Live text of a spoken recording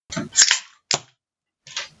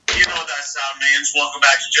sound means. Welcome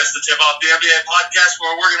back to Just the Tip Off the NBA podcast,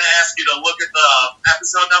 where we're going to ask you to look at the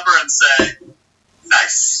episode number and say,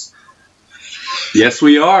 nice. Yes,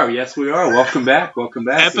 we are. Welcome back.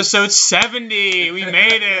 Episode 70. We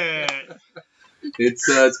made it.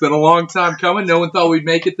 It's been a long time coming. No one thought we'd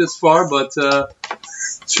make it this far, but to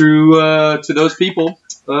those people,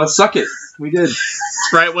 suck it. We did.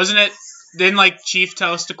 Right, wasn't it? Didn't Chief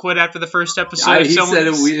tell us to quit after the first episode? He said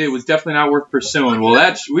it was definitely not worth pursuing.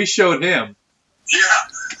 Well, we showed him. Yeah.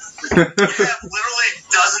 We have literally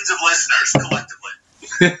dozens of listeners collectively.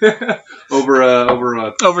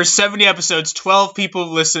 Over 70 episodes, 12 people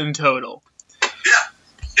listen total.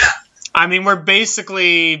 Yeah. I mean, we're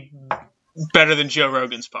basically better than Joe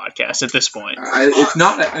Rogan's podcast at this point. It's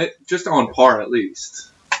not just on par, at least.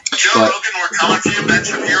 Joe Rogan, we're coming to you, Ben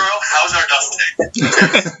Shapiro. How's our dust take?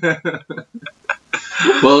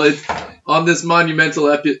 Well, on this monumental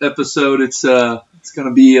episode, it's going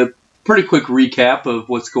to be a pretty quick recap of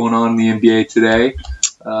what's going on in the NBA today.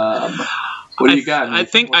 What do you got? I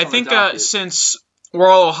think since we're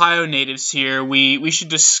all Ohio natives here, we should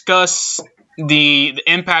discuss the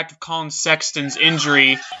impact of Colin Sexton's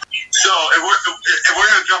injury. So if we're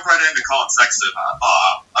going to jump right into Colin Sexton,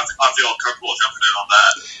 I feel comfortable jumping in on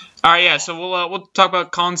that. All right, yeah. So we'll talk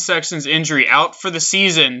about Colin Sexton's injury, out for the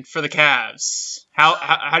season for the Cavs. How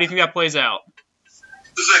do you think that plays out?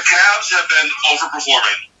 The Cavs have been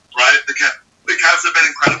overperforming, right? The Cavs have been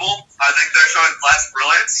incredible. I think they're showing flash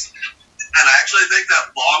brilliance, and I actually think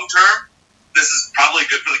that long term, this is probably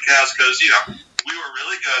good for the Cavs because we were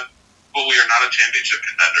really good, but we are not a championship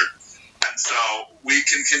contender. And so we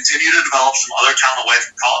can continue to develop some other talent away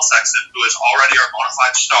from Colin Sexton, who is already our bona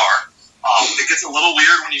fide star. It gets a little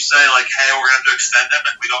weird when you say, hey, we're going to extend him,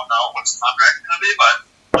 and we don't know what his contract is going to be, but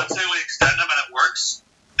let's say we extend him and it works.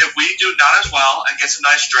 If we do not as well and get some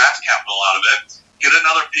nice draft capital out of it, get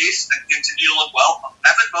another piece, and continue to look well,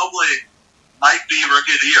 Evan Mobley might be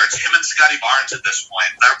Rookie of the Year. It's him and Scotty Barnes at this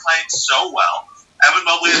point. They're playing so well. Evan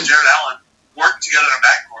Mobley and Jared Allen work together in a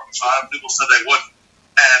backcourt, which a lot of people said they wouldn't.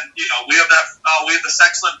 And we have the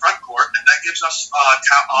Sexton front court, and that gives us a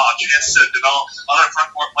chance to develop other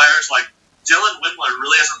front court players. Like Dylan Windler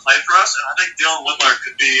really hasn't played for us, and I think Dylan Windler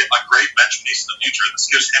could be a great bench piece in the future. This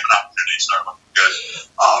gives him an opportunity to start looking good.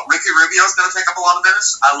 Ricky Rubio's going to take up a lot of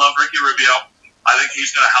minutes. I love Ricky Rubio. I think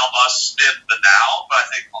he's going to help us in the now, but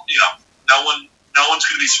I think no one's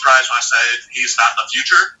going to be surprised when I say he's not in the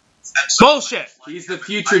future. And so, bullshit. He's the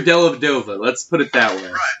future Dellavedova. Let's put it that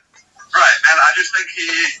way. Right, and I just think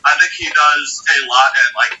he does a lot in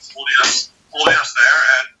holding us there,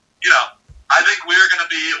 and I think we're going to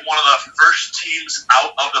be one of the first teams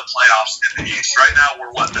out of the playoffs in the East. Right now,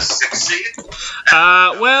 we're the 6th seed.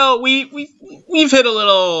 Well, we've hit a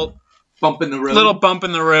little bump in the road. Little bump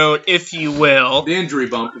in the road, if you will. The injury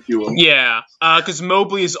bump, if you will. Yeah, because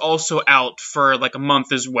Mobley is also out for a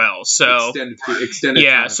month as well. So extended.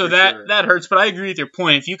 Yeah, so that hurts. But I agree with your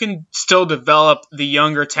point. If you can still develop the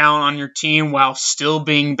younger talent on your team while still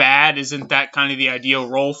being bad, isn't that kind of the ideal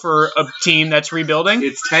role for a team that's rebuilding?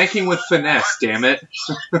 It's tanking with finesse. Damn it.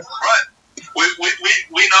 Right. We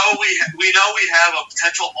know we have a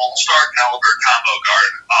potential all-star caliber combo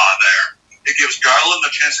guard there. It gives Garland a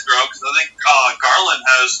chance to grow because I think Garland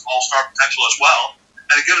has all-star potential as well,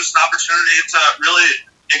 and it gives us an opportunity to really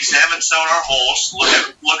examine some of our holes,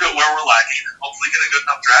 look at where we're lacking, and hopefully get a good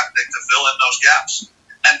enough draft pick to fill in those gaps.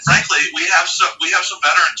 And frankly, we have some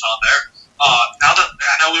veterans on there. Now that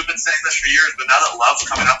I know we've been saying this for years, but now that Love's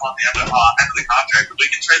coming up on the end of the contract, if we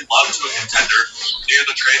can trade Love to a contender near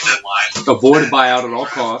the trade deadline, avoid a buyout at all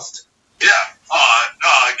costs. Yeah.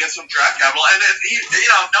 Get some draft capital, and if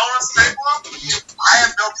no one wants to trade for him, I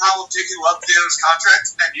have no problem taking Love to the end of his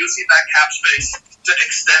contract and using that cap space to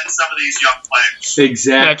extend some of these young players.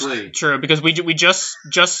 Exactly. That's true, because we just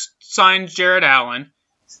signed Jared Allen.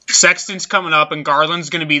 Sexton's coming up, and Garland's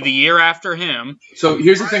going to be the year after him. So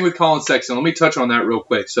here's the thing with Colin Sexton. Let me touch on that real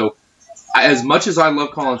quick. So as much as I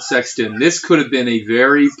love Colin Sexton, this could have been a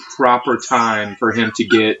very proper time for him to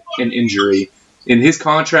get an injury. In his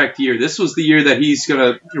contract year, this was the year that he's going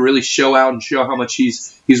to really show out and show how much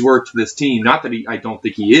he's worked for this team. Not that I don't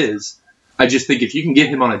think he is. I just think if you can get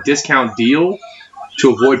him on a discount deal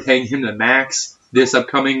to avoid paying him the max this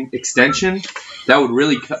upcoming extension, that would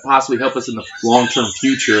really possibly help us in the long-term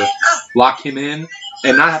future. Lock him in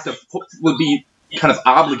and not have to would be kind of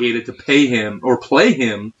obligated to pay him or play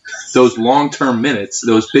him those long-term minutes,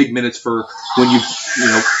 those big minutes for when you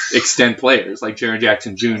extend players like Jaren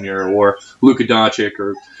Jackson Jr. or Luka Doncic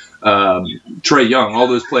or Trae Young, all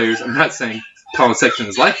those players. I'm not saying Colin Sexton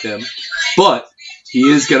is like them, but he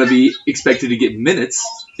is going to be expected to get minutes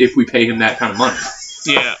if we pay him that kind of money.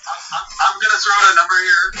 Yeah. I'm going to throw out a number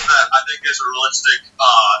here that I think is a realistic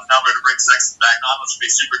number to bring Sexton back on, which would be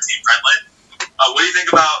super team friendly. What do you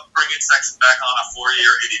think about bringing Sexton back on a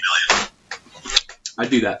 4-year, $80 million? I'd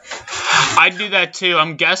do that. I'd do that too.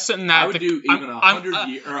 I'm guessing that I would do even a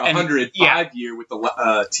 105-year with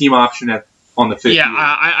the team option on the 5th year.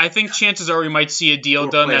 I think chances are we might see a deal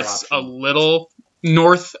done that's a little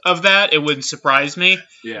north of that. It wouldn't surprise me.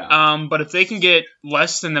 Yeah. But if they can get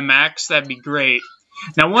less than the max, that'd be great.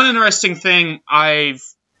 Now, one interesting thing I've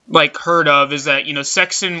heard of is that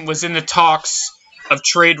Sexton was in the talks of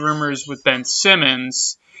trade rumors with Ben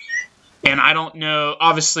Simmons, and I don't know.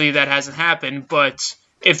 Obviously, that hasn't happened. But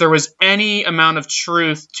if there was any amount of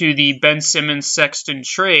truth to the Ben Simmons-Sexton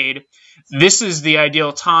trade, this is the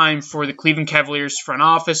ideal time for the Cleveland Cavaliers front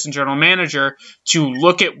office and general manager to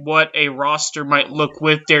look at what a roster might look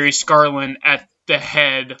with Darius Garland at the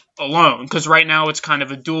head alone. Because right now it's kind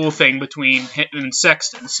of a dual thing between him and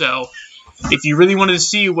Sexton. So if you really wanted to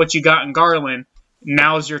see what you got in Garland,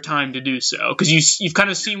 now's your time to do so. Because you've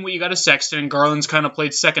kind of seen what you got of Sexton, and Garland's kind of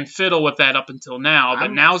played second fiddle with that up until now.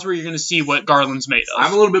 But now's where you're going to see what Garland's made of.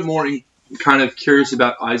 I'm a little bit more kind of curious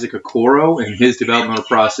about Isaac Okoro and his developmental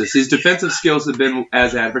process. His defensive skills have been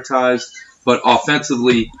as advertised, but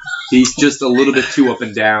offensively, he's just a little bit too up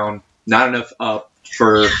and down, not enough up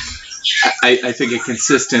for, I think, a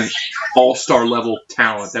consistent all-star level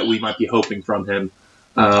talent that we might be hoping from him.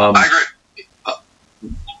 I agree.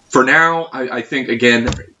 For now, I think, again,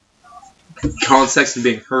 Colin Sexton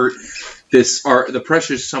being hurt, the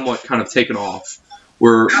pressure's somewhat kind of taken off.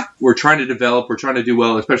 We're trying to develop. We're trying to do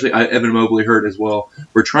well, especially Evan Mobley hurt as well.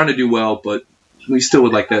 We're trying to do well, but we still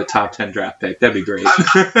would like that top 10 draft pick. That'd be great. I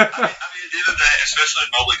mean, at the end of the day, especially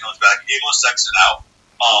if Mobley comes back, even with Sexton out,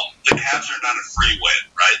 the Cavs are not a free win,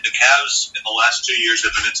 right? The Cavs in the last 2 years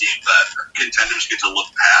have been a team that contenders get to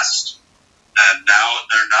look past, and now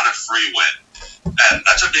they're not a free win. And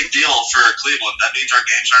that's a big deal for Cleveland. That means our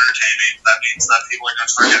games are entertaining. That means that people are going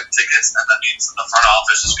to start getting tickets, and that means that the front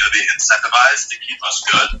office is going to be incentivized to keep us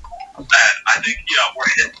good. And I think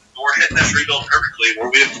we're hitting this rebuild perfectly, where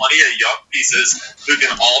we have plenty of young pieces who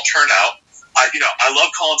can all turn out. I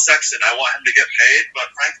love Colin Sexton. I want him to get paid, but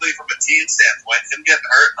frankly, from a team standpoint, him getting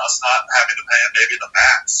hurt and us not having to pay him maybe the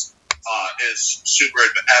max is super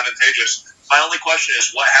advantageous. My only question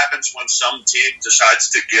is, what happens when some team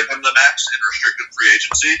decides to give him the max in restricted free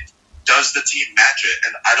agency? Does the team match it?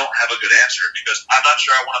 And I don't have a good answer, because I'm not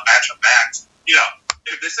sure I want to match a max.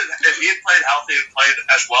 If he had played healthy and played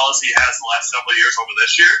as well as he has the last several years over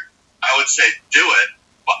this year, I would say do it.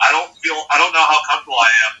 But I don't know how comfortable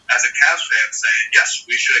I am as a Cavs fan saying, yes,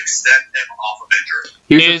 we should extend him off of injury.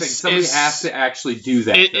 Here's the thing. Somebody has to actually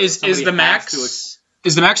do that. Is the max...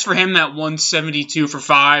 Is the max for him that 172 for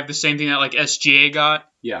 5, the same thing that SGA got?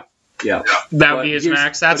 Yeah. That would be his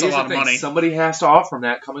max. That's a lot of money. Somebody has to offer him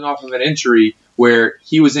that coming off of an injury where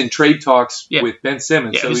he was in trade talks with Ben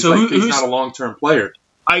Simmons. Yeah. So he's not a long-term player.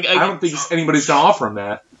 I don't think anybody's going to offer him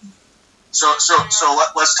that. So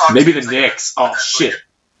let's talk. Maybe the Knicks. Oh, shit.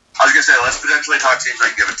 I was going to say, let's potentially talk teams that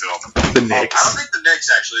can give it to them. The Knicks. I don't think the Knicks,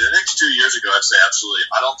 actually. The Knicks 2 years ago, I'd say absolutely.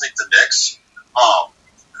 I don't think the Knicks...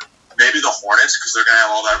 maybe the Hornets, because they're going to have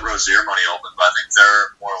all that Rozier money open, but I think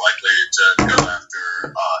they're more likely to go after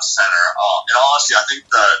center. In all honesty, I think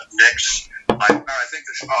the Knicks, I think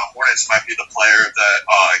the Hornets might be the player that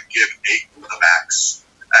give Ayton the max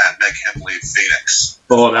and make him leave Phoenix.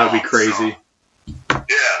 Oh, that would be crazy.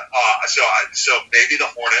 So maybe the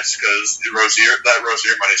Hornets, because that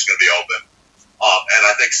Rozier money is going to be open. And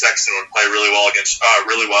I think Sexton would play really well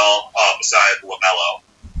beside LaMelo.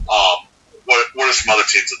 What are some other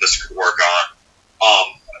teams that this could work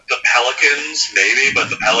on? The Pelicans, maybe, but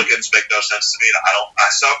the Pelicans make no sense to me.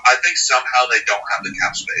 I think somehow they don't have the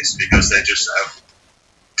cap space because they just have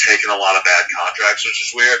taken a lot of bad contracts, which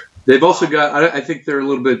is weird. They've also got. I think they're a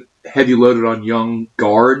little bit heavy loaded on young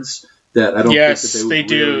guards. That I don't. Yes, think that they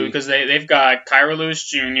do, because they've got Kyra Lewis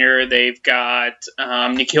Jr. They've got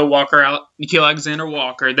Nikhil Alexander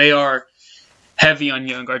Walker. They are heavy on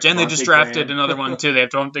young guards, and they just drafted another one too. They have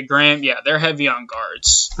Devontae Graham. Yeah, they're heavy on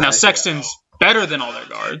guards. Now Sexton's better than all their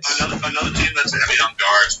guards. Another team that's heavy on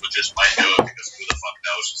guards, but just might do it because who the fuck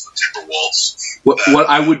knows? It's the Timberwolves. What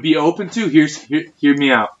I would be open to hear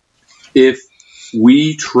me out. If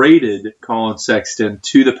we traded Colin Sexton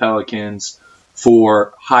to the Pelicans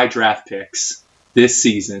for high draft picks this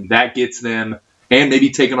season, that gets them, and maybe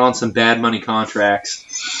taking on some bad money contracts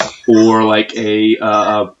or like a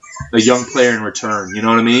young player in return. You know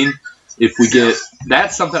what I mean? If we get,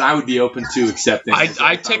 that's something I would be open to accepting.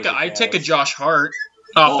 I take a Josh Hart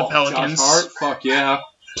off the Pelicans. Josh Hart, fuck yeah.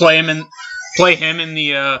 Play him in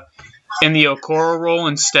the Okoro role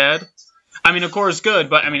instead. I mean, Okora's good,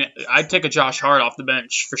 but I mean, I'd take a Josh Hart off the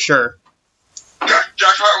bench for sure.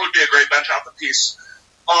 Josh Hart would be a great bench out the piece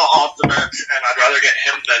off the bench, and I'd rather get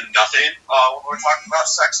him than nothing when we're talking about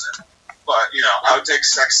Sexton. But, I would take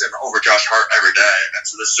Sexton over Josh Hart every day, and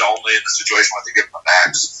so this is only in the situation where they give him a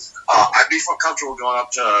max. I'd be comfortable going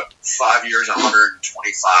up to 5 years, 125,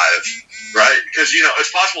 right? Because,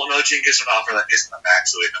 it's possible another team gets an offer that isn't a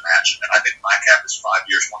max, so they can match it. And I think my cap is 5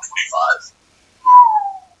 years, 125.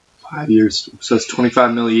 5 years, so it's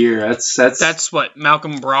 $25 million a year. That's what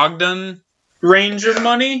Malcolm Brogdon range of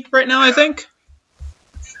money right now, I think.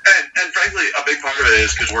 And frankly, a big part of it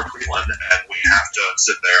is because we're Cleveland, and we have to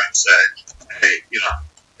sit there and say, hey,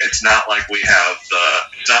 it's not like we have the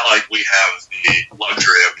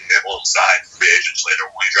luxury of being able to sign free agents later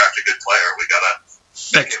when we draft a good player. We gotta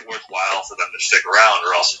make it worthwhile for them to stick around,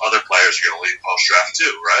 or else other players are gonna leave post draft too,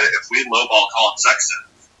 right? If we lowball Colin Sexton,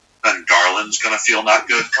 then Garland's gonna feel not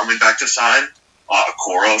good coming back to sign.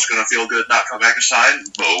 Okoro's going to feel good not coming back to sign.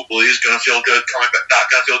 Mobley's going to feel good not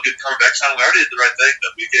going to feel good coming back to sign. We already did the right thing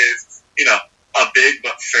that we gave, a big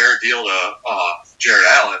but fair deal to Jared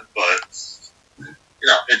Allen. But,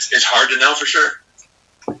 it's hard to know for sure.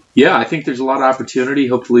 Yeah, I think there's a lot of opportunity.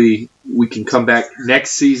 Hopefully we can come back.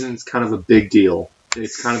 Next season's kind of a big deal.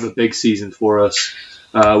 It's kind of a big season for us.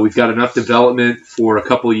 We've got enough development for a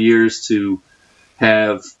couple of years to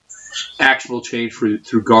have actual change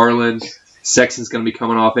through Garland. Sexton's going to be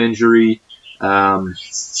coming off injury. Evan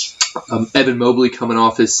Mobley coming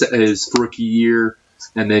off his rookie year,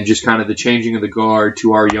 and then just kind of the changing of the guard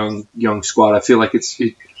to our young squad. I feel like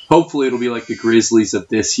hopefully it'll be like the Grizzlies of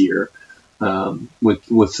this year,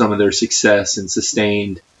 with some of their success and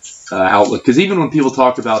sustained outlook. Because even when people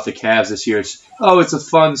talked about the Cavs this year, it's a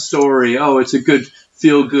fun story. Oh, it's a good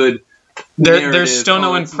feel good. There's still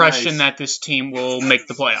no impression that this team will make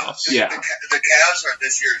the playoffs. Yeah. The Cavs are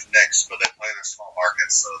this year's Knicks, but they play in a small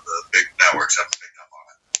market, so the big networks have to pick up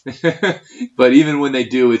on it. But even when they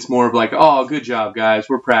do, it's more of like, oh, good job, guys.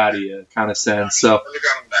 We're proud of you kind of sense. So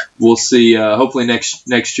we'll see. Hopefully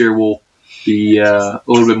next year we'll be a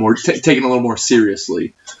little bit more taken a little more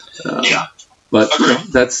seriously. But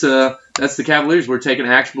that's the Cavaliers. We're taking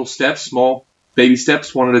actionable steps, small baby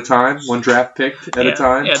steps, one at a time, one draft pick at a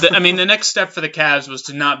time. Yeah, the next step for the Cavs was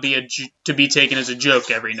to not be to be taken as a joke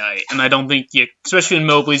every night, and I don't think especially when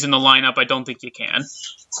Mobley's in the lineup, I don't think you can.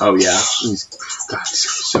 Oh yeah, he's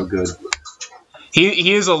so good.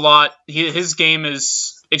 He is a lot. His game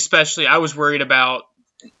is especially. I was worried about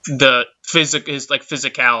his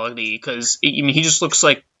physicality because he just looks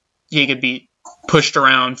like he could be pushed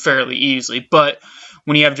around fairly easily, but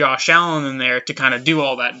when you have Josh Allen in there to kind of do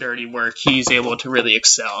all that dirty work, he's able to really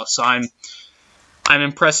excel. So I'm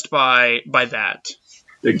impressed by that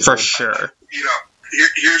for sure.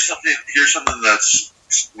 Here's something that's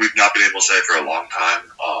we've not been able to say for a long time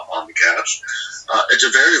on the Cavs. It's a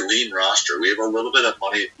very lean roster. We have a little bit of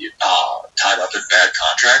money tied up in bad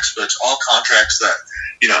contracts, but it's all contracts that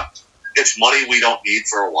it's money we don't need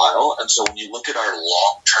for a while. And so when you look at our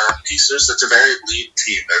long-term pieces, it's a very lean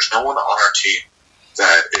team. There's no one on our team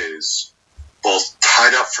that is both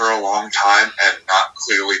tied up for a long time and not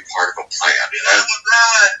clearly part of a plan.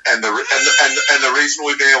 And the reason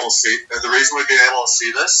we've been able to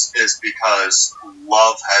see this is because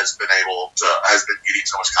Love has been getting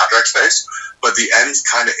so much contract space. But the end's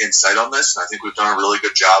kind of in sight on this, and I think we've done a really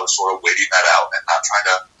good job of sort of waiting that out and not trying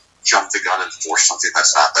to jump the gun and force something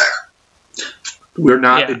that's not there. We're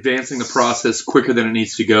not advancing the process quicker than it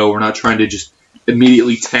needs to go. We're not trying to just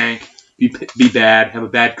immediately tank. Be bad, have a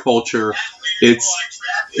bad culture.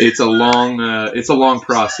 It's a long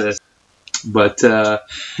process, but no,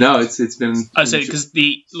 it's been. I say because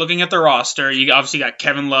looking at the roster, you obviously got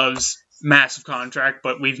Kevin Love's massive contract,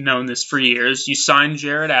 but we've known this for years. You signed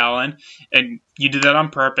Jared Allen, and you did that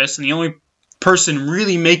on purpose. And the only person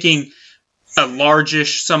really making a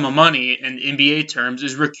largish sum of money in NBA terms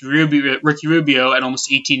is Ricky Rubio at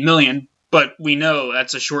almost $18 million. But we know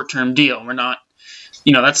that's a short-term deal. We're not.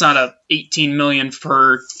 That's not a $18 million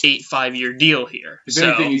for 5-year deal here. If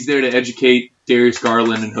anything, he's there to educate Darius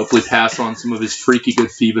Garland and hopefully pass on some of his freaky good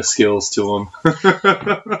FIBA skills to him.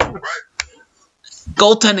 Right.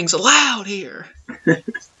 Goaltending's allowed here.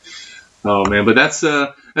 Oh man, but that's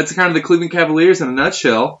kind of the Cleveland Cavaliers in a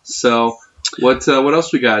nutshell. So what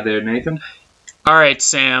else we got there, Nathan? All right,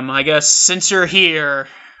 Sam. I guess since you're here.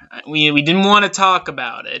 We didn't want to talk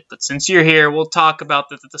about it, but since you're here, we'll talk about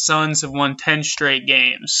that the Suns have won 10 straight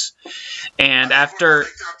games. And after...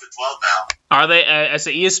 Are they? As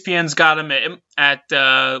the ESPN's got them at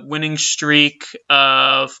winning streak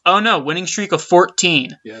of... Oh, no, winning streak of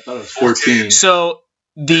 14. Yeah, I thought it was 14. So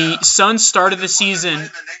the Suns started the season. The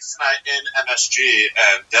Knicks tonight in MSG,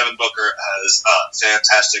 and Devin Booker has a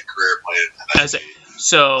fantastic career played in MSG.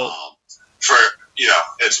 For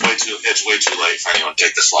it's way too late for anyone to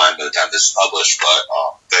take this line by the time this is published, but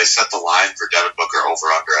they set the line for Devin Booker over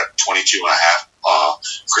under at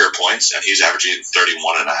 22.5 career points, and he's averaging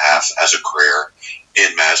 31.5 as a career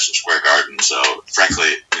in Madison Square Garden. So,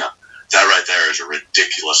 frankly, that right there is a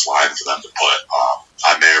ridiculous line for them to put.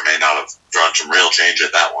 I may or may not have drawn some real change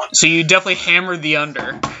at that one. So you definitely hammered the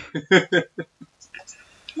under. The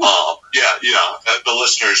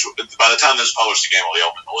listeners, by the time this published, the game will be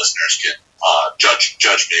open. The listeners can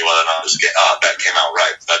judge me whether or not this bet came out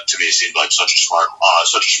right. That to me seemed like such a smart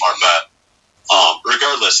bet.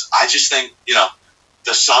 Regardless, I just think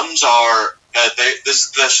the Suns are the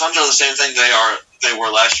Suns are the same thing they were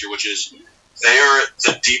last year, which is they are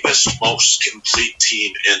the deepest, most complete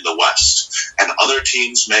team in the West. And other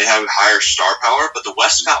teams may have higher star power, but the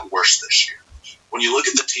West got worse this year. When you look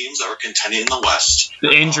at the teams that were contending in the West,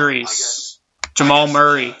 the injuries, Jamal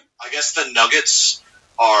Murray. I guess the Nuggets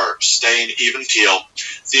are staying even keel.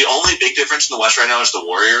 The only big difference in the West right now is the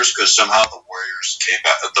Warriors, because somehow the Warriors came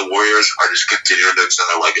back. The Warriors are just continuing to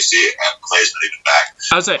extend their legacy, and Clay's not even back.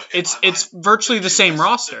 I would say it's virtually the same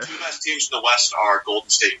roster. The two best teams in the West are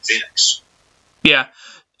Golden State and Phoenix. Yeah.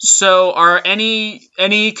 So, are any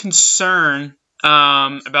concern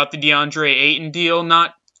about the DeAndre Ayton deal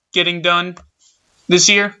not getting done this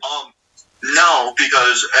year? No,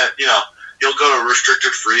 because he'll go to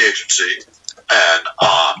restricted free agency, and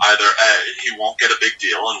either A, he won't get a big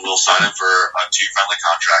deal and we'll sign him for a team-friendly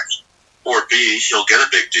contract, or B, he'll get a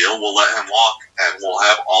big deal, we'll let him walk, and we'll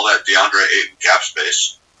have all that DeAndre Ayton cap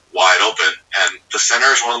space wide open. And the center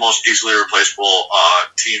is one of the most easily replaceable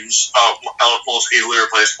most easily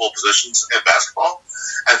replaceable positions in basketball.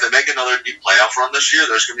 And if they make another deep playoff run this year,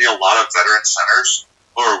 there's going to be a lot of veteran centers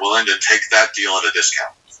who are willing to take that deal at a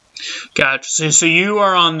discount. Gotcha. So you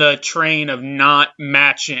are on the train of not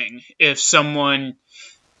matching. If someone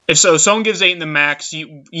gives Ayton the max,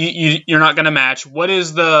 you're not going to match. What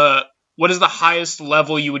is the highest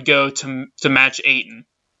level you would go to match Ayton?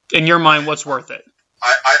 In your mind, what's worth it?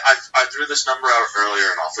 I threw this number out earlier,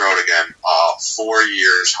 and I'll throw it again. 4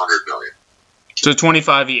 years, $100 million. So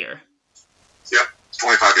 25 a year. Yep,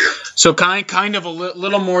 25 a year. So kind of a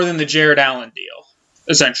little more than the Jared Allen deal,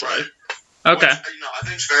 essentially. Right. Okay. Which, I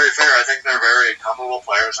think it's very fair. I think they're very comparable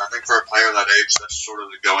players. I think for a player that age, that's sort of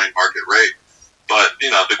the going market rate. But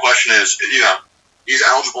the question is, he's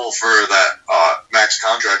eligible for that max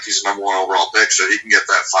contract. He's a number 1 overall pick, so he can get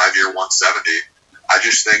that 5-year, 170. I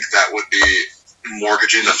just think that would be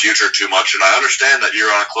mortgaging the future too much. And I understand that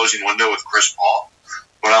you're on a closing window with Chris Paul,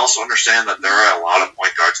 but I also understand that there are a lot of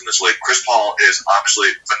point guards in this league. Chris Paul is obviously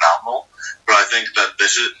phenomenal, but I think that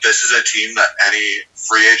this is a team that any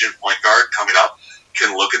free agent point guard coming up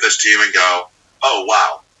can look at this team and go, oh,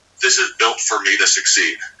 wow, this is built for me to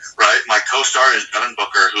succeed, right? My co-star is Devin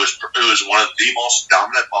Booker, who is one of the most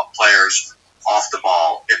dominant players off the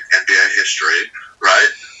ball in NBA history, right?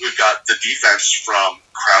 We've got the defense from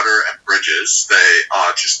Crowder and Bridges. They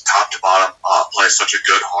just top to bottom play such a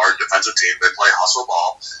good, hard defensive team. They play hustle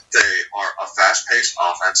ball. They are a fast-paced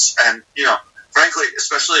offense. And, frankly,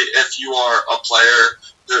 especially if you are a player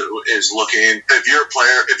who is looking, if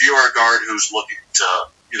you are a guard who's looking to,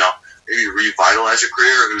 maybe revitalize a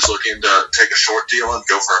career, who's looking to take a short deal and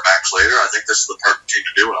go for a max later, I think this is the perfect team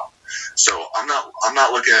to do it on. So I'm not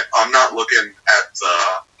looking at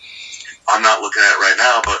it right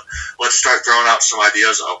now, but let's start throwing out some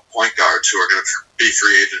ideas of point guards who are going to be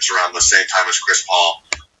free agents around the same time as Chris Paul.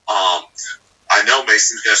 I know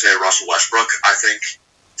Mason's going to say Russell Westbrook. I think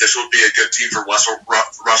this would be a good team for Russell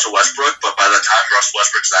Westbrook, but by the time Russell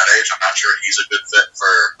Westbrook's that age, I'm not sure he's a good fit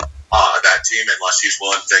for that team unless he's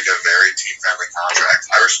willing to take a very team-friendly contract.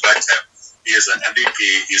 I respect him. He is an MVP.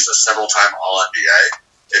 He's a several-time All-NBA.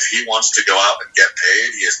 If he wants to go out and get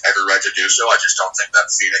paid, he has every right to do so. I just don't think that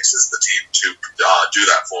Phoenix is the team to do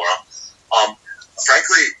that for him.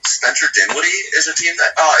 Frankly, Spencer Dinwiddie is a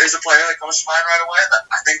player that comes to mind right away. That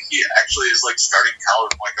I think he actually is like starting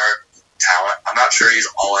caliber point guard talent. I'm not sure he's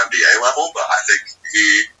all NBA level, but I think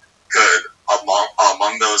he could,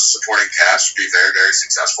 among those supporting cast, be very, very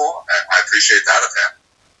successful, and I appreciate that of him.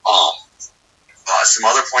 Some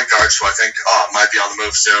other point guards who I think might be on the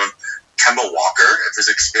move soon. Kemba Walker, if his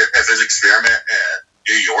experiment in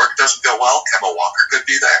New York doesn't go well, Kemba Walker could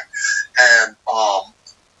be there. And who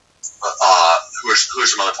are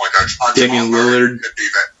some other point guards? Damian Lillard.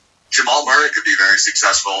 Jamal Murray could be very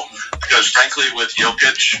successful because, frankly, with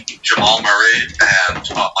Jokic, Jamal Murray, and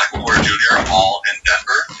Michael Porter Jr. all in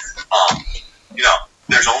Denver,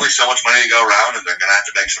 there's only so much money to go around, and they're going to have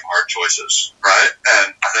to make some hard choices, right?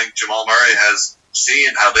 And I think Jamal Murray has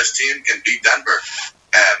seen how this team can beat Denver,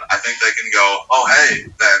 and I think they can go, oh, hey,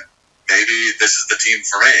 then maybe this is the team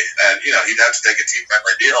for me. And, you know, he'd have to take a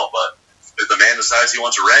team-friendly deal, but if the man decides he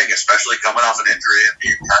wants a ring, especially coming off an injury and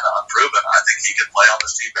being kind of unproven, I think he can play on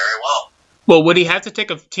this team very well. Well, would he have to take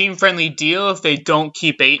a team-friendly deal if they don't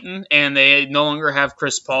keep Ayton and they no longer have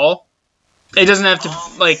Chris Paul? It doesn't have to,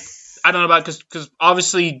 I don't know about, because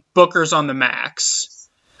obviously Booker's on the max.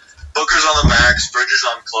 Booker's on the max, Bridges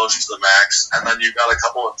on close to the max, and then you've got a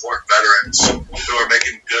couple of important veterans who are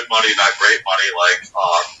making good money, not great money, like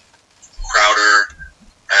Crowder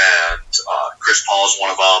and Chris Paul is one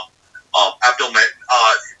of them.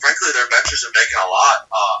 Frankly, their benches are making a lot.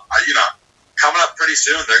 Coming up pretty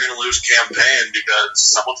soon, they're going to lose Campaign because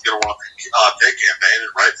someone's going to want to pay Campaign,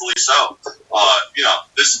 and rightfully so.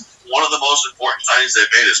 This one of the most important signings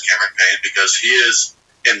they've made is Cameron Payne because he is,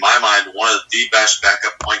 in my mind, one of the best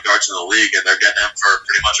backup point guards in the league, and they're getting him for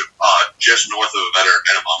pretty much just north of a veteran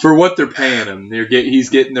minimum. For what they're paying him, they're getting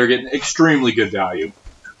extremely good value.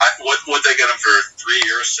 Would they get him for 3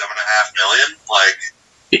 years, $7.5 million?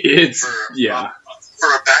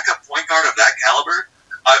 For a backup point guard of that caliber.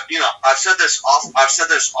 I've said this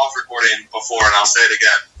off recording before, and I'll say it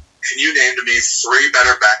again. Can you name to me 3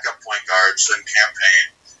 better backup point guards than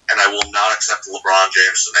Campaign? And I will not accept the LeBron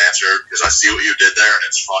James as an answer because I see what you did there, and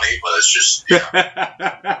it's funny, but it's just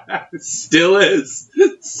Still is. All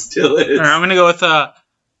right, I'm gonna go with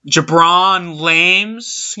Jabron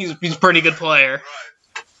Lames. He's a pretty good player. Right.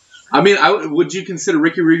 I mean, would you consider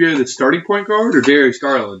Ricky Rubio the starting point guard or Darius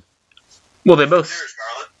Garland? Well, they both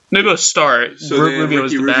start. So Rubio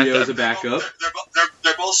is the backup. Rubio is a backup.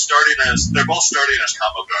 They're both starting as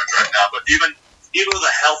combo guards right now. But even with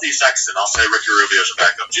a healthy Sexton, I'll say Ricky Rubio's a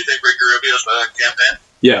backup. Do you think Ricky Rubio's better than Campaign?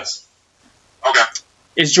 Yes. Okay.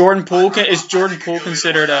 Is Jordan Poole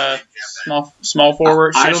considered a small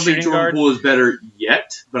forward? I don't think Jordan Poole is better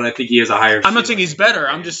yet, but I think he has a higher. I'm not saying he's better.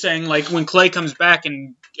 I'm just saying when Clay comes back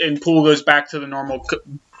and Poole goes back to the normal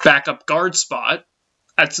backup guard spot,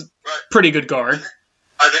 that's a pretty good guard.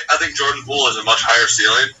 I think Jordan Poole has a much higher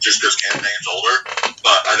ceiling just because Campaign's older.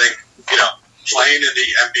 But I think, playing in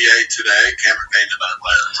the NBA today, Cameron Payne's a better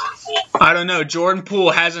player than Jordan Poole. I don't know. Jordan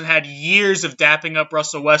Poole hasn't had years of dapping up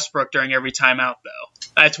Russell Westbrook during every timeout, though.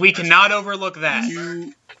 We cannot overlook that.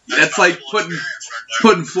 That's like putting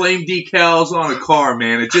flame decals on a car,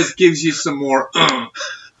 man. It just gives you some more. Got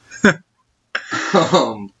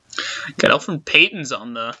Elfrid Payton's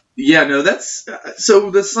on the. Yeah, no, that's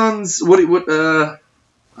so the Suns. I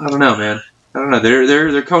don't know, man. I don't know.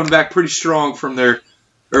 They're coming back pretty strong from their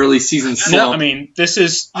early season slump. No, I mean this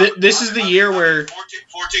is the year where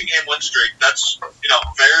 14-game win streak. That's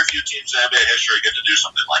very few teams in NBA history get to do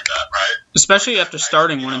something like that, right? Especially after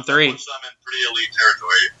starting 1-3. Puts them in pretty elite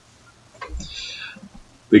territory.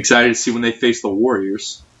 Be excited to see when they face the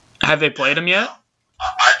Warriors. Have they played them yet?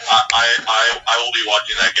 I will be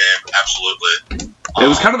watching that game, absolutely. It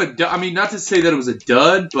was kind of a dud. I mean, not to say that it was a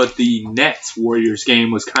dud, but the Nets-Warriors game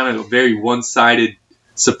was kind of a very one-sided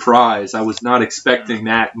surprise. I was not expecting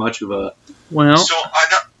that much of a... Well... So,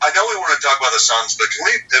 I know we want to talk about the Suns, but can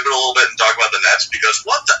we pivot a little bit and talk about the Nets? Because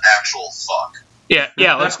what the actual fuck? Yeah,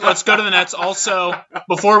 let's go to the Nets. Also,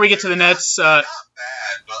 before we get to the Nets... Not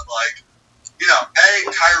bad, but A,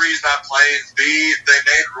 Kyrie's not playing. B, they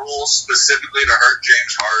made rules specifically to hurt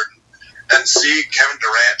James Harden. And C, Kevin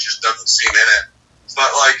Durant just doesn't seem in it. But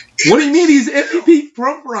what do you mean he's MVP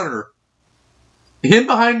front runner? Him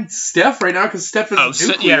behind Steph right now because Steph is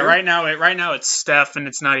nuclear. Yeah, right now it's Steph and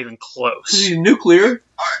it's not even close. He's nuclear. All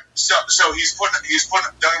right, so he's putting.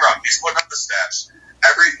 Don't get me wrong. He's putting up the stats.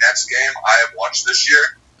 Every Nets game I have watched this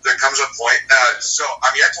year, there comes a point. So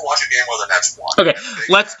I'm yet to watch a game where the Nets won. Okay,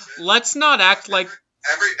 let's not act like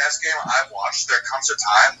every Nets game I've watched. There comes a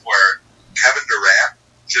time where Kevin Durant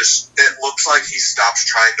it looks like he stops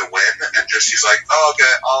trying to win and he's like, oh,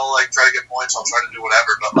 okay, I'll try to get points. I'll try to do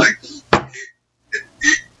whatever. But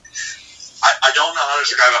I don't know how to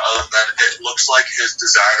describe it other than it looks like his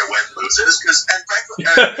desire to win loses. Frankly,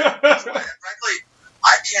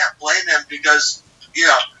 I can't blame him because he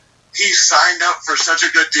signed up for such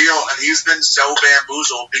a good deal and he's been so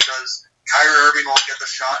bamboozled because Kyrie Irving won't get the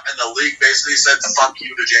shot, and the league basically said, fuck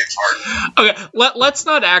you to James Harden. Okay, let's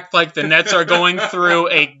not act like the Nets are going through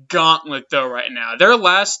a gauntlet, though, right now. Their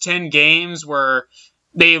last 10 games were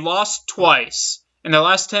they lost twice, And their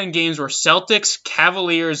last 10 games were Celtics,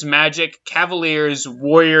 Cavaliers, Magic, Cavaliers,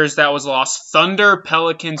 Warriors, that was a loss, Thunder,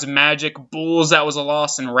 Pelicans, Magic, Bulls, that was a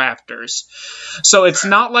loss, and Raptors. So it's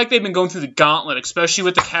not like they've been going through the gauntlet, especially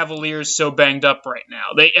with the Cavaliers so banged up right now.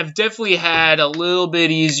 They have definitely had a little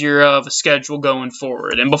bit easier of a schedule going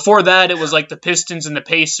forward. And before that, it was like the Pistons and the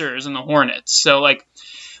Pacers and the Hornets. So, like,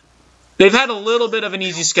 they've had a little bit of an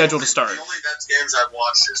easy schedule to start. The only Nets games I've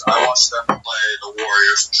watched is I watched them play the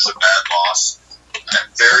Warriors, which is a bad loss.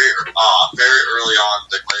 And very early on,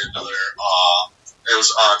 they played another. It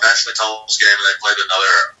was a nationally televised game, and they played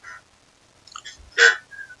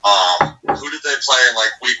another. Who did they play in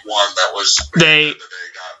like week 1? That was they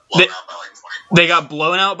got blown out by like 20 points. They got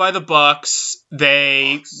blown out by the Bucks.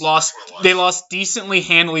 They lost. They lost decently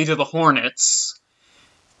handily to the Hornets.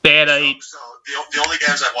 They had a. So the only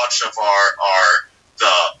games I've watched so far are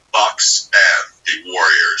the Bucks and the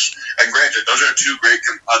Warriors. And granted, those are two great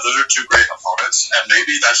opponents, and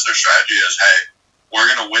maybe that's their strategy is, hey, we're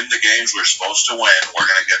going to win the games we're supposed to win, we're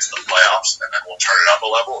going to get to the playoffs, and then we'll turn it up a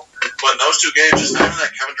level. But in those two games, it's not even that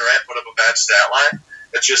Kevin Durant put up a bad stat line.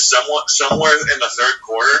 It's just somewhere in the third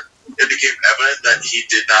quarter, it became evident that he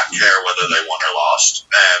did not care whether they won or lost.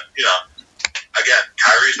 And, again,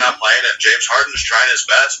 Kyrie's not playing, and James Harden's trying his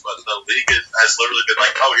best, but the league has literally been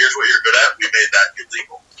like, oh, here's what you're good at, we made that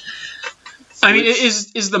illegal. I mean,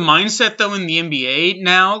 is the mindset, though, in the NBA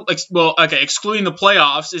now, like, well, okay, excluding the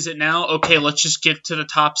playoffs, is it now, okay, let's just get to the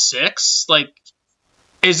top 6? Like,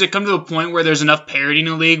 is it come to a point where there's enough parity in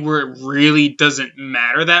the league where it really doesn't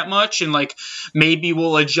matter that much? And, like, maybe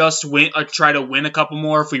we'll try to win a couple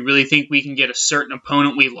more if we really think we can get a certain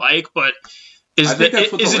opponent we like, but is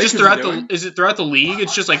it just throughout the league?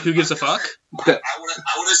 It's just like, who gives a fuck? I would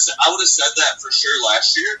have said that for sure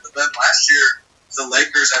last year, but then last year, the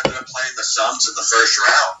Lakers ended up playing the Suns in the first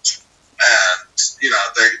round. And,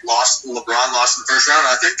 they lost. LeBron lost in the first round. And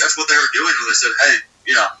I think that's what they were doing when they said, hey,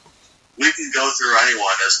 we can go through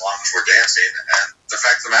anyone as long as we're dancing. And the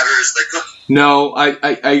fact of the matter is they couldn't. No,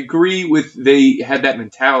 I agree with they had that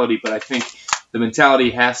mentality, but I think the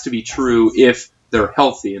mentality has to be true if they're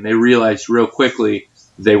healthy. And they realized real quickly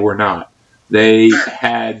they were not. They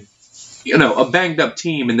had, a banged up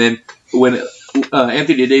team. And then when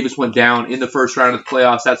Anthony Davis went down in the first round of the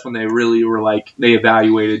playoffs, that's when they really were like, they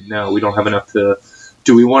evaluated, no, we don't have enough to,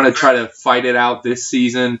 do we want to try to fight it out this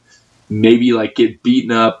season? Maybe like get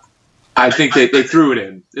beaten up. I think they threw it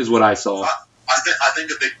in, is what I saw. I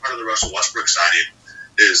think a big part of the Russell Westbrook signing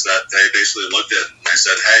is that they basically looked at it and they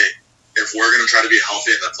said, hey, if we're going to try to be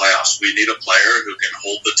healthy in the playoffs, we need a player who can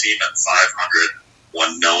hold the team at 500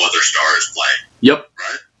 when no other star is playing. Yep.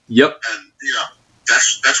 Right? Yep. And,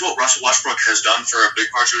 that's what Russell Westbrook has done for a big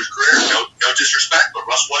part of his career. No disrespect, but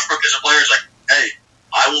Russell Westbrook is a player who's like, hey,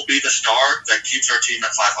 I will be the star that keeps our team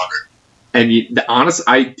at 500. And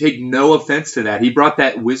I take no offense to that. He brought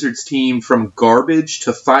that Wizards team from garbage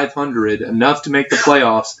to 500, enough to make the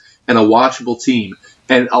playoffs, and a watchable team.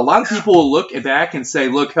 And a lot of people will look back and say,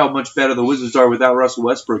 look how much better the Wizards are without Russell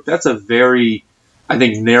Westbrook. That's a very, I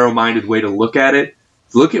think, narrow-minded way to look at it.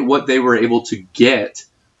 Look at what they were able to get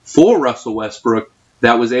for Russell Westbrook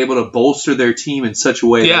that was able to bolster their team in such a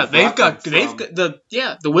way. Yeah,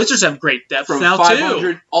 the Wizards have great depth from now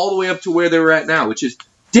 500 too, all the way up to where they were at now, which is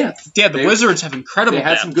depth. Yeah, the Wizards have incredible depth. They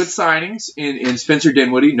had some good signings in Spencer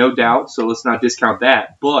Dinwiddie, no doubt, so let's not discount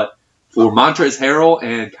that. But for Montrezl Harrell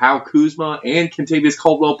and Kyle Kuzma and Kentavious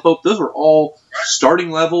Caldwell-Pope, those are all starting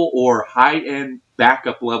level or high-end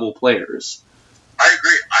backup level players. I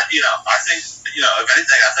agree. I think, if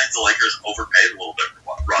anything, I think the Lakers overpaid a little bit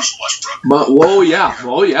for Russell Westbrook. But,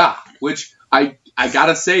 yeah. Which I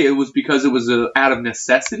gotta say, it was because it was out of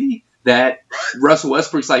necessity that Russell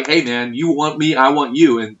Westbrook's like, hey man, you want me, I want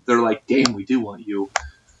you, and they're like, damn, we do want you.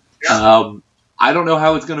 Yeah. I don't know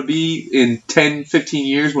how it's gonna be in 10, 15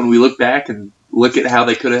 years when we look back and look at how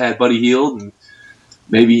they could have had Buddy Hield and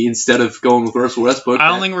maybe instead of going with Russell Westbrook. I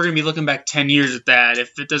don't think we're going to be looking back 10 years at that.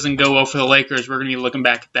 If it doesn't go well for the Lakers, we're going to be looking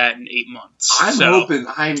back at that in 8 months.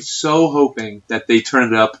 I'm so hoping that they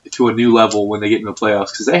turn it up to a new level when they get in the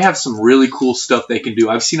playoffs because they have some really cool stuff they can do.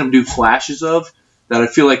 I've seen them do flashes of that I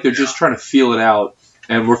feel like they're just trying to feel it out.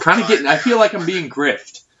 And we're kind of getting – I feel like I'm being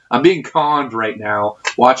griffed. I'm being conned right now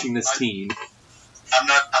watching this team. I'm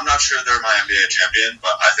not sure they're my NBA champion,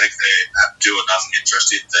 but I think they do enough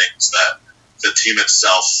interesting things that the team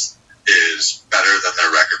itself is better than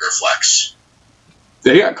their record reflects.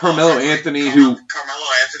 They got Carmelo Anthony, Carmelo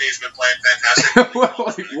Anthony's been playing fantastic.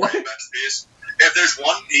 What? If there's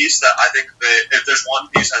one piece that I think they're missing, if there's one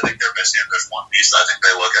piece that I think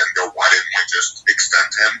they look at and go, why didn't we just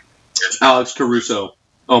extend him? Alex Caruso.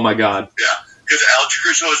 Oh my God. Yeah. because Alex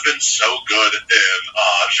Caruso has been so good in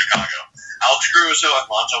Chicago. Alex Caruso and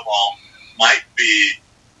Lonzo Ball might be,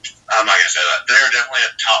 I'm not going to say that, they're definitely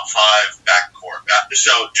a top 5 backcourt.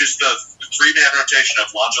 So just the 3-man rotation of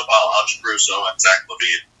Lonzo Ball, Alex Caruso, and Zach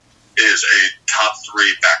LaVine is a top 3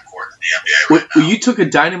 backcourt in the NBA right now. Well, you took a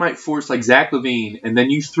dynamite force like Zach LaVine, and then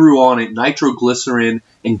you threw on it nitroglycerin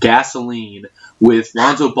and gasoline with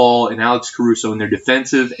Lonzo Ball and Alex Caruso and their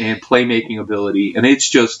defensive and playmaking ability, and it's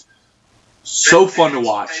just so fun to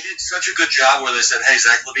watch. They did such a good job where they said, hey,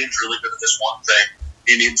 Zach LaVine's really good at this one thing.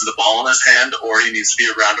 He needs the ball in his hand, or he needs to be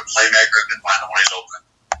around a playmaker and find him when he's open.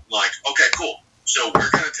 Like, okay, cool. So we're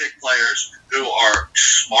going to take players who are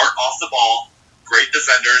smart off the ball, great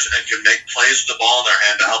defenders, and can make plays with the ball in their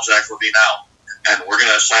hand to help Zach LaVine out. And we're going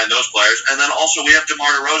to assign those players. And then also we have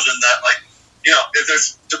DeMar DeRozan that, like, you know, if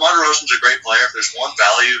there's DeMar DeRozan's a great player. If there's one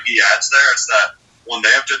value he adds there, it's that when they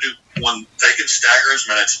can stagger his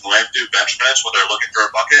minutes, when they have to do bench minutes when they're looking for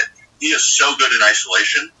a bucket, he is so good in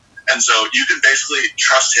isolation. And so you can basically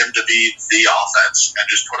trust him to be the offense and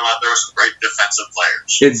just put him out there with some great defensive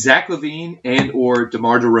players. It's Zach LaVine and or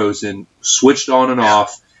DeMar DeRozan switched on and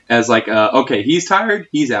off as like, okay, he's tired,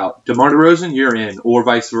 he's out. DeMar DeRozan, you're in, or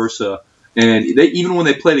vice versa. And even when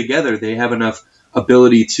they play together, they have enough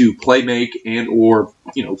ability to play make and or,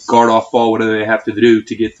 you know, guard off ball, whatever they have to do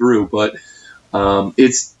to get through. But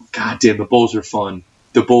it's, goddamn, the Bulls are fun.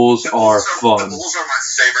 The Bulls are fun. The Bulls are my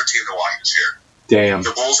favorite team to watch this year. Damn.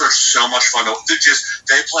 The Bulls are so much fun.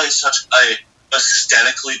 They play such a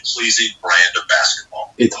aesthetically pleasing brand of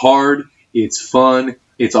basketball. It's hard. It's fun.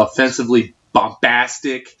 It's offensively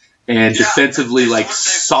bombastic and defensively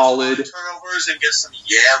solid. Turnovers and get some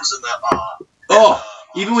yams in the.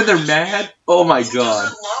 Even when they're mad. Oh my god. I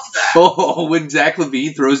love that. Oh, when Zach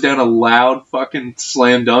LaVine throws down a loud fucking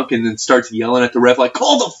slam dunk and then starts yelling at the ref like,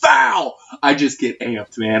 "Call the foul!" I just get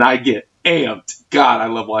amped, man. I get amped. God, I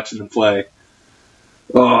love watching them play.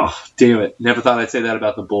 Oh, damn it. Never thought I'd say that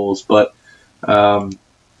about the Bulls, but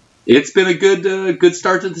it's been a good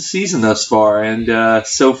start to the season thus far, and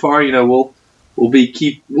so far, you know,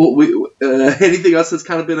 anything else that's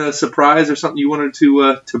kind of been a surprise or something you wanted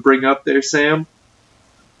to bring up there, Sam?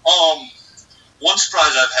 One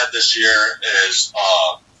surprise I've had this year is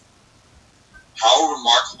how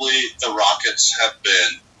remarkably the Rockets have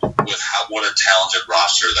been with what a talented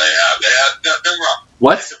roster they have. They're wrong.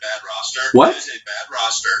 What? It's a bad roster. What? It is a bad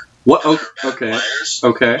roster. What? They're bad players.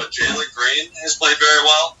 Okay. But Jalen Green has played very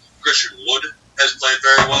well. Christian Wood has played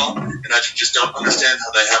very well. And I just don't understand how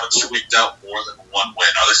they haven't squeaked out more than one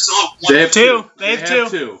win. Are they still a one? They have two. They have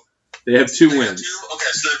two. They have two wins.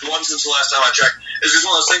 Okay, so they've won since the last time I checked. It's just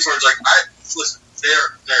one of those things where it's like, listen,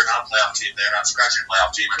 they're not a playoff team. They're not scratching a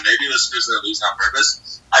playoff team. And maybe this is they're losing on purpose.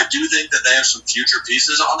 I do think that they have some future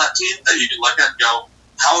pieces on that team that you can look at and go,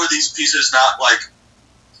 how are these pieces not, like,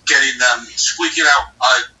 getting them squeaking out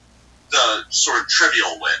the sort of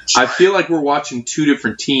trivial wins? I right? feel like we're watching two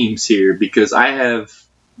different teams here because I have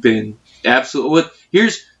been absolutely.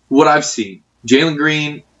 Here's what I've seen: Jalen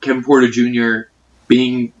Green, Kevin Porter Jr.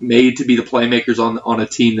 being made to be the playmakers on a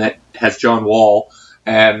team that has John Wall,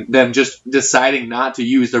 and them just deciding not to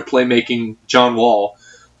use their playmaking John Wall,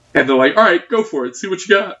 and they're like, "All right, go for it, see what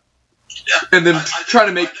you got." Yeah, and then trying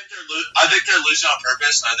to make. I think they're losing on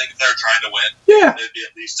purpose, and I think if they're trying to win, they'd be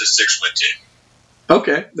at least a 6-win team.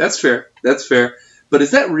 Okay, that's fair. That's fair. But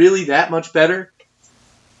is that really that much better?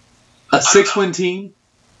 A 6-win team?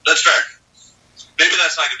 That's fair. Maybe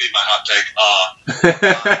that's not going to be my hot take. I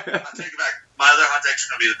take it back. My other hot take is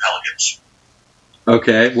going to be the Pelicans.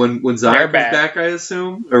 Okay, when Zion comes back, I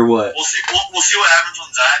assume, or what? We'll see what happens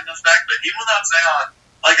when Zion comes back. But even without Zion,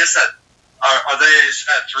 like I said, are they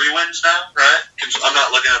at 3 wins now? Right? I'm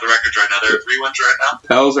not looking at the records right now. They're at 3 wins right now.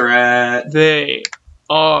 Pels are at. They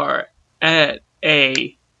are at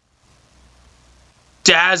a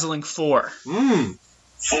dazzling 4. 4 wins.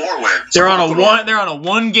 They're on a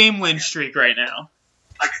 1-game win streak right now.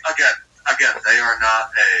 Again, they are not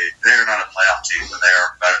a playoff team, but they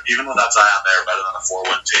are better. Even without Zion, they are better than a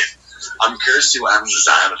 4-win team. I'm curious to see what happens with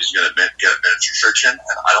Zion if he's going to get a minutes restriction,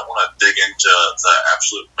 and I don't want to dig into the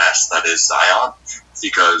absolute mess that is Zion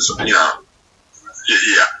because, you know,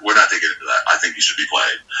 we're not digging into that. I think he should be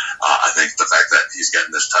played. I think the fact that he's getting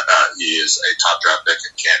this, he is a top draft pick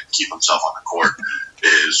and can't keep himself on the court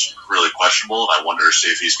is really questionable. And I wonder to see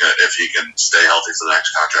if he can stay healthy for the next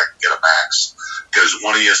contract and get a max. Because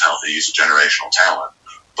when he is healthy, he's a generational talent.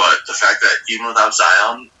 But the fact that even without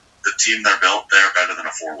Zion, the team they're built, they're better than a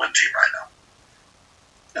 4-win team right now.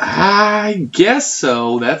 I guess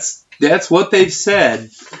so. That's what they've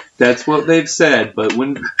said. That's what they've said. But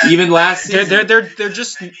even last season, they're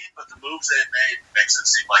just. But the moves they've made makes it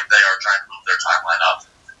seem like they are trying to move their timeline up,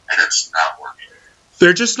 and it's not working.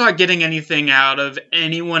 They're just not getting anything out of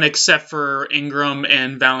anyone except for Ingram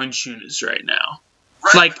and Valanciunas right now.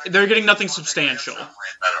 Right. Like, they're getting nothing substantial. I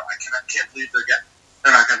can't believe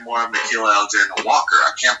they're not getting more of Nickeil Alexander Walker.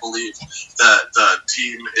 I can't believe that the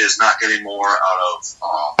team is not getting more out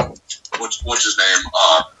of what's his name?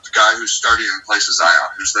 The guy who's starting in place of Zion,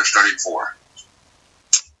 who's they're starting for.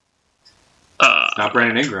 Not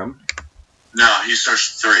Brandon Ingram. No, he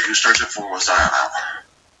starts 3. Who starts at 4 with Zion out?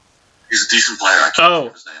 He's a decent player. I can't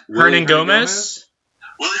remember his name. Hernan Gomez?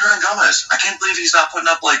 Willie Hernan Gomez. I can't believe he's not putting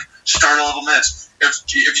up like starter level minutes.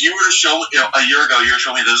 If you were to show a year ago, you were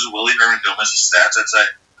showing me this is Willie Hernan Gomez's stats, I'd say,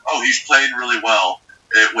 oh, he's playing really well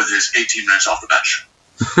with his 18 minutes off the bench.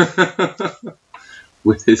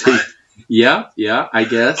 With his right? Yeah, I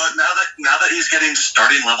guess. But now that he's getting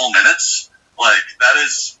starting level minutes, like that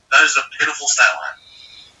is a pitiful stat line.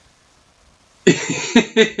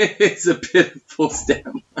 It's a pitiful stat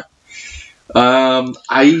line.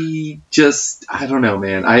 I don't know,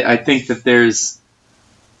 man. I think that there's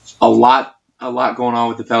a lot going on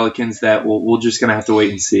with the Pelicans that we're just gonna have to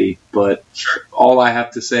wait and see. But sure. All I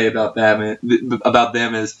have to say about them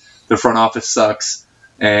is the front office sucks,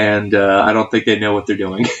 and I don't think they know what they're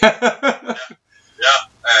doing. Yeah,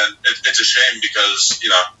 and it's a shame because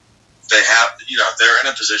they have they're in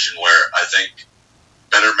a position where I think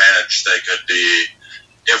better managed they could be,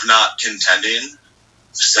 if not contending,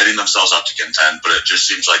 setting themselves up to contend, but it just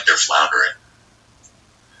seems like they're floundering.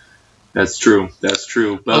 That's true.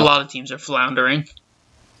 Well, a lot of teams are floundering.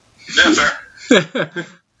 Yeah, fair.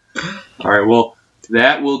 All right, well,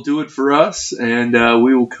 that will do it for us, and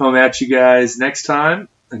we will come at you guys next time.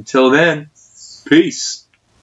 Until then, peace.